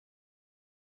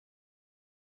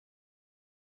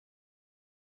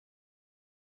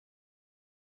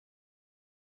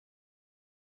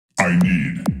I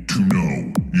need to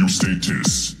know your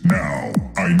status now.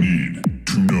 I need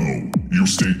to know your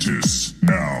status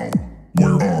now.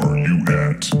 Where are you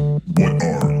at? What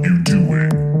are you doing?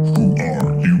 Who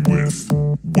are you with?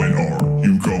 When are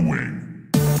you going?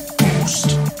 Post,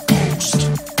 post,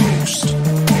 post,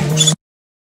 post.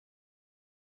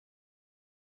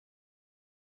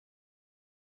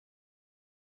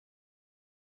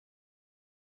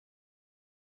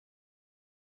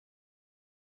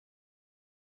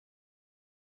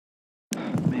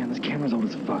 Man, this camera's old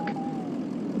as fuck.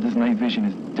 This night vision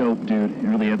is dope, dude. It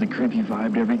really adds a creepy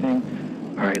vibe to everything.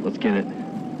 Alright, let's get it.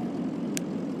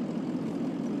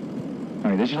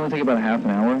 Alright, this should only take about a half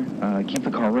an hour. Keep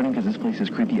the car running because this place is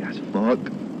creepy as fuck.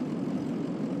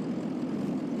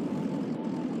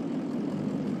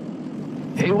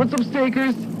 Hey, what's up,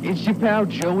 stakers? It's your pal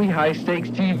Joey, High Stakes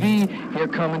TV, here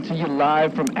coming to you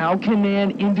live from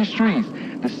Alcanan Industries,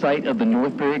 the site of the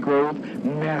Northbury Grove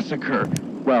Massacre.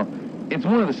 Well, it's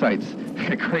one of the sites.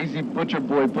 A crazy butcher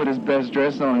boy put his best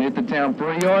dress on and hit the town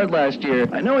pretty hard last year.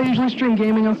 I know I usually stream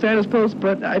gaming on status posts,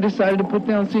 but I decided to put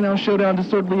down Senile Showdown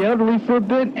Disorderly Elderly for a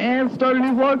bit and start a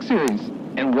new vlog series.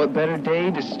 And what better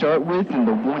day to start with than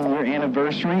the 1-year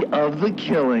anniversary of the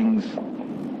killings.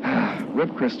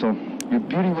 Rip Crystal, your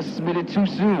beauty was submitted too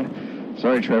soon.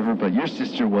 Sorry, Trevor, but your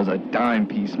sister was a dime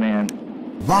piece, man.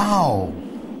 Wow!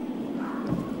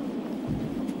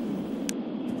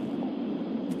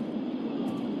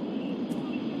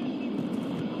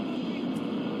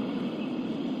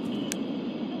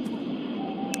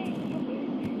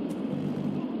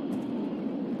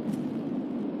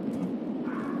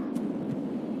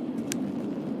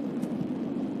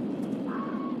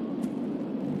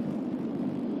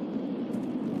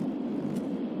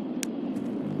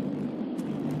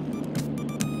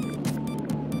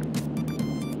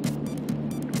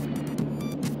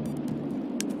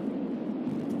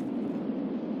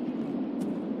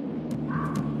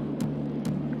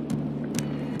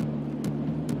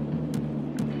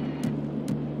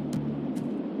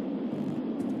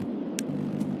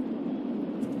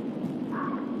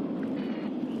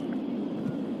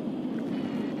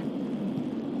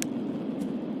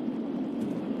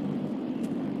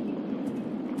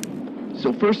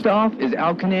 So first off is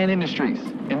Alcanan Industries,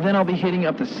 and then I'll be hitting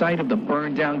up the site of the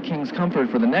burned down King's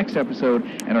Comfort for the next episode,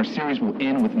 and our series will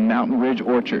end with Mountain Ridge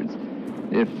Orchards.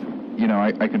 If, you know,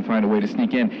 I can find a way to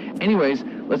sneak in. Anyways,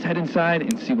 let's head inside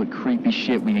and see what creepy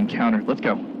shit we encounter. Let's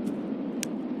go.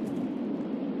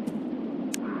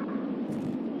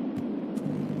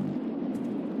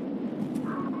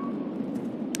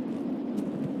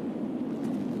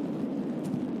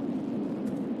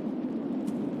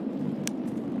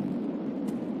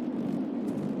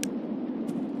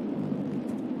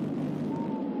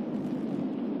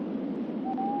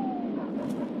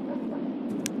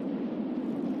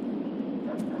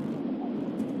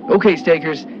 Okay,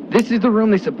 stakers, this is the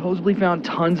room they supposedly found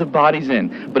tons of bodies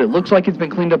in, but it looks like it's been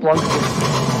cleaned up long ago.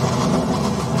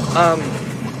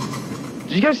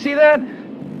 Did you guys see that?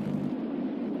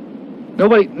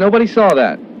 Nobody saw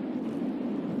that.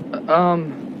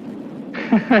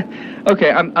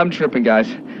 Okay, I'm tripping, guys.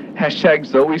 Hashtag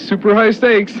Zoe super high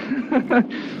stakes.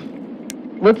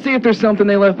 Let's see if there's something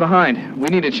they left behind. We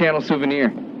need a channel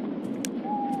souvenir.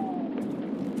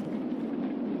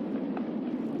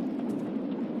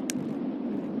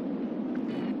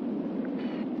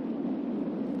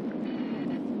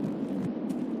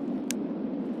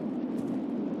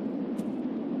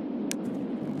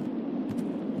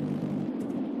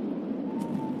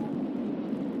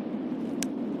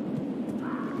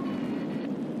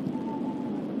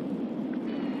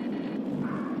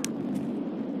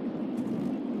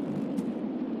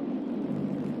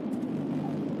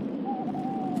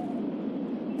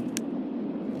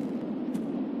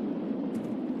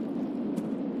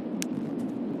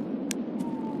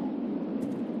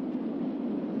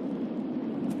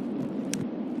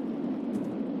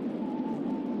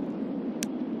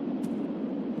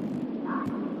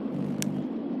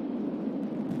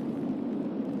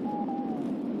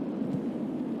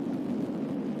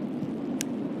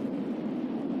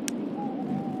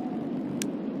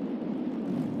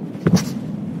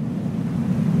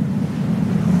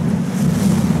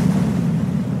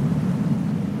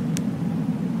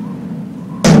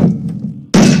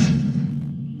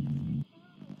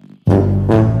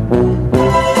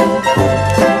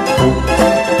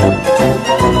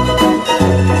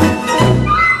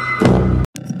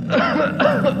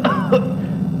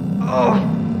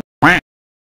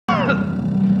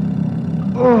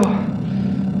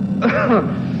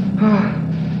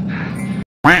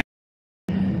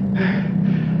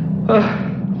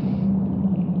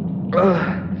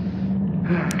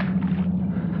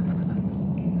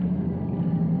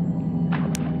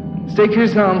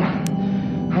 Stakers,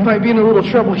 I might be in a little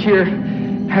trouble here.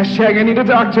 Hashtag I need a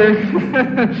doctor.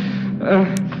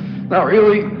 Not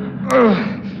really.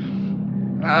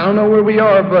 I don't know where we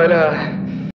are, but,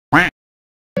 I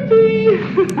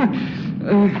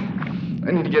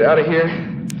need to get out of here.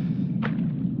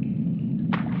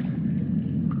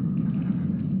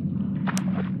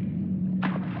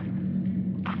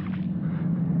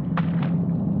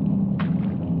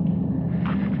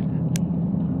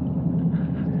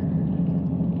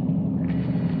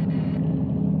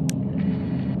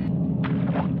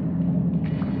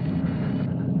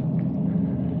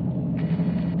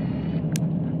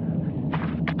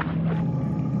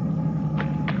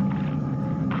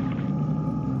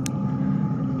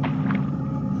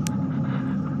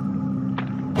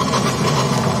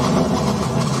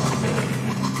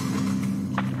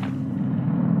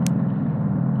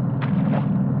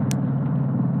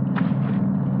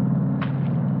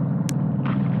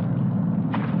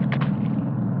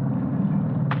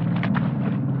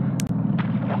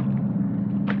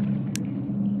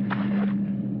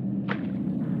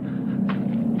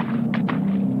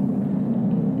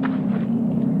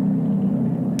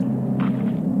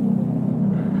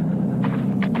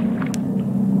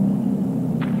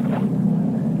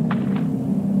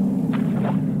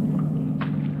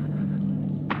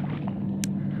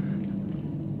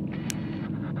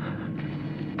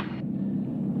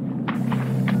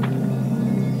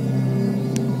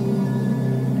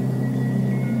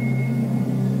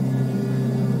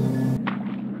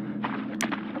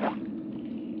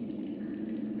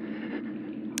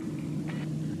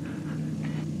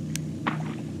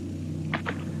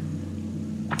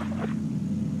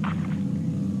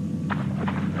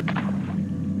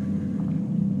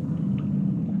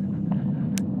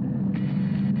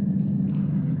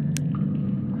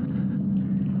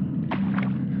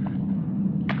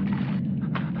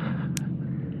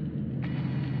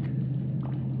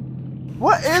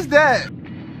 What is that?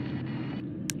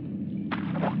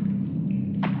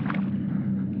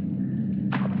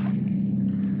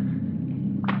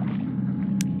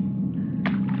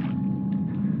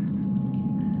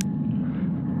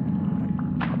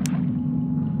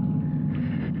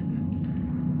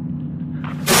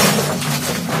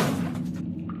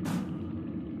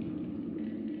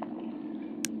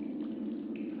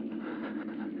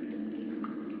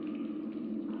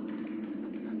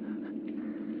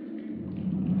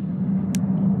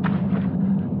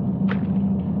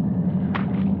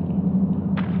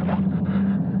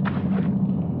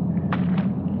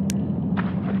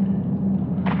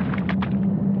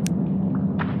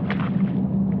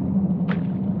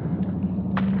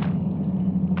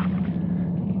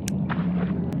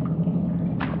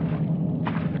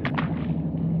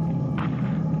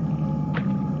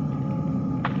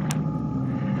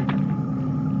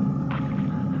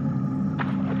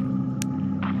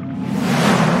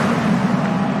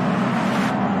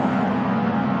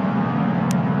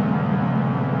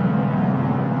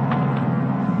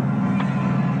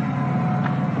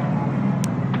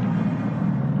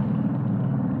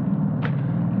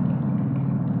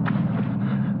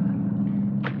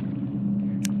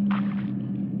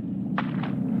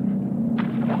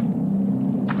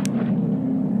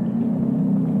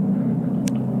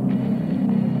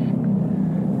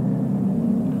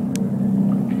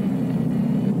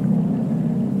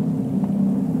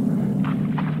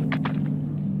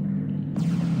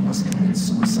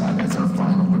 Suicide as our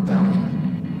final rebellion,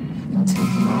 and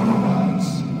taking all our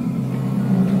lives,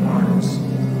 holding martyrs.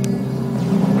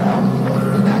 Morale and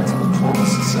order enacted between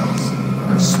us themselves.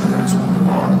 Our spirits will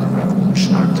go on in the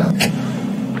revolution, our death.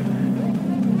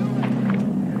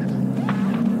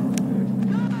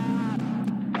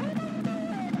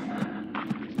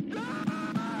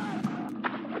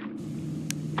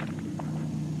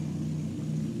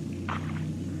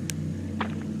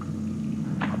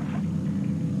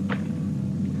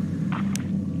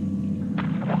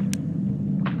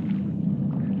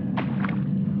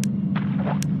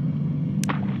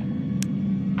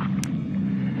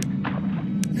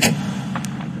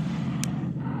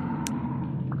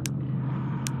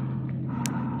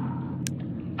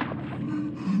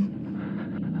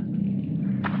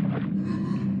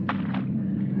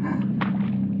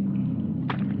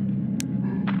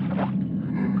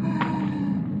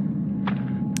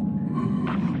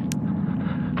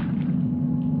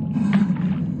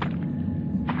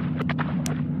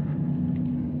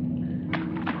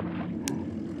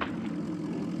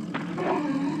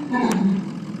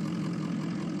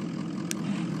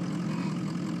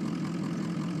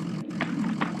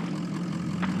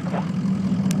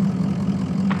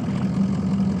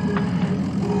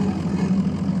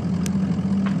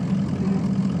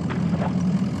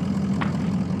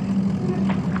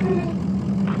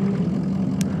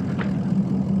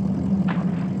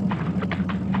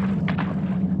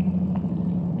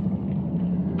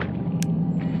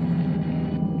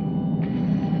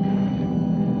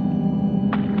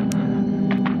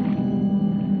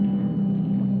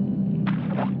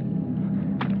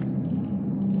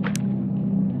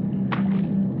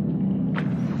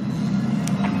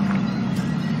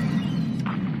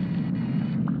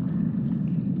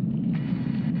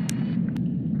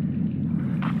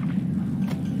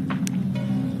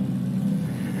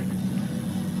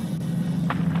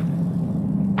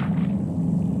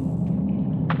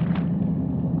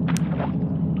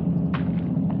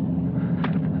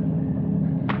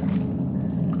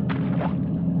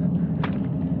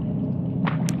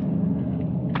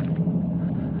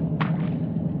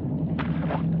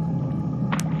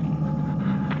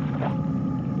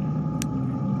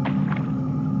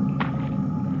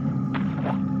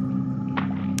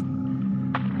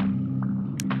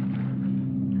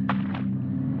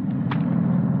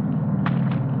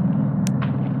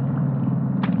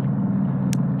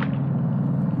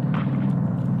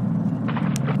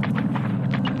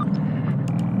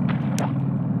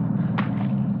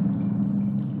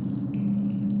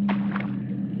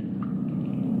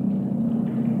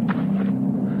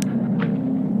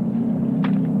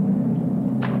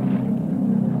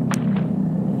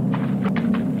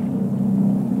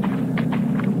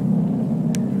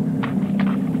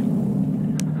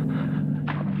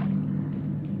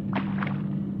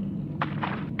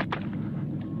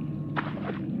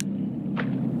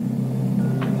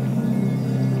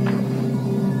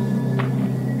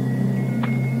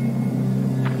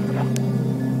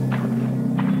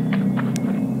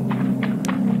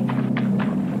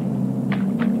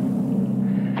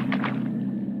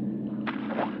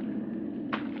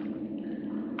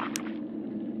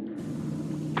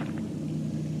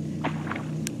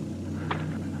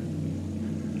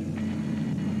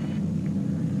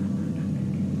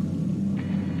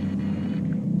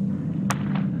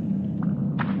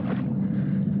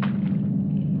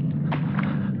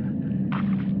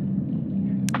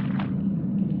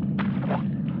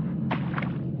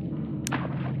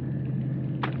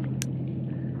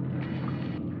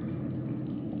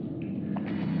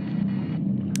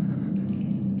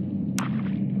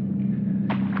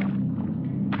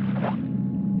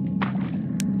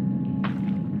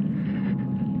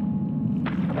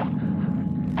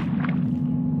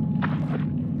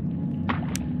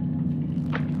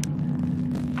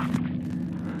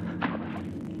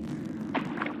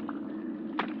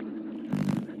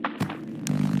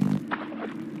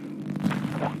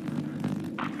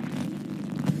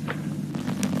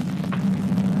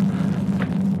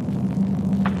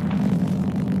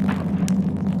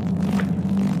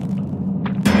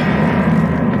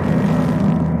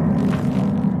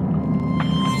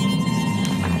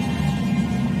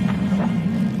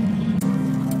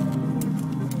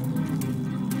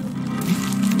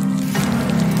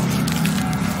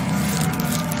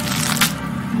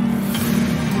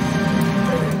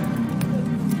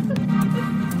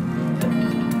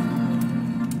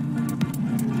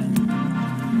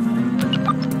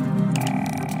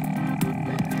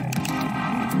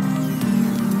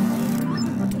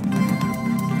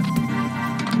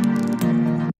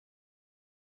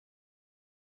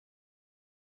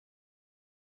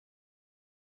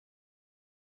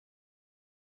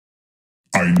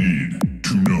 I need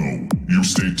to know your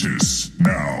status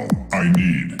now. I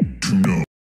need to know.